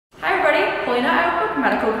Brook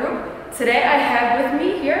Medical Group. Today I have with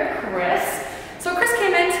me here Chris. So Chris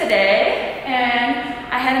came in today and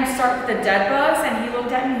I had him start with the dead bugs, and he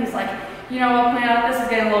looked at me and he's like, you know what, Plano, this is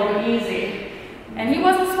getting a little bit easy. And he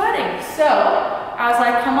wasn't sweating. So I was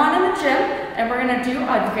like, come on in the gym and we're gonna do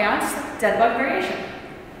advanced dead bug variation.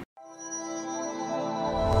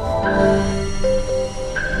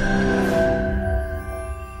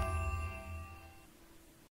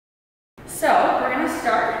 So we're gonna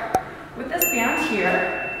start with this band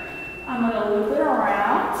here. I'm gonna loop it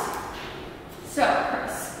around. So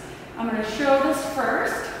Chris, I'm gonna show this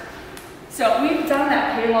first. So we've done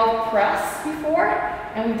that payloft press before,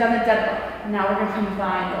 and we've done the dead bug. Now we're gonna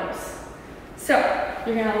combine those. So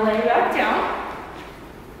you're gonna lay back down.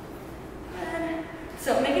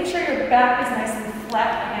 So making sure your back is nice and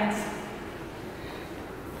flat against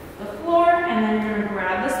the floor, and then you're gonna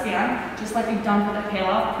grab this band, just like we've done for the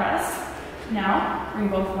payloft press. Now, bring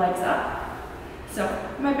both legs up. So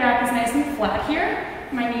my back is nice and flat here.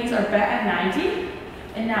 My knees are bent at 90.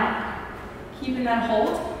 And now, keeping that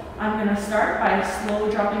hold, I'm gonna start by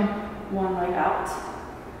slowly dropping one leg out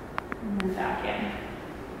and then back in.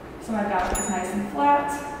 So my back is nice and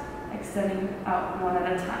flat, extending out one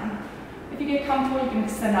at a time. If you get comfortable, you can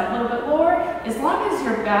extend out a little bit lower, as long as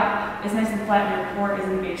your back is nice and flat and your core is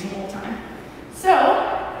engaged the whole time.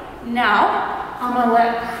 So now, I'm gonna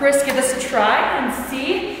let Chris give this a try and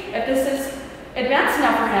see if this is advanced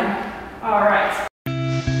enough for him. All right.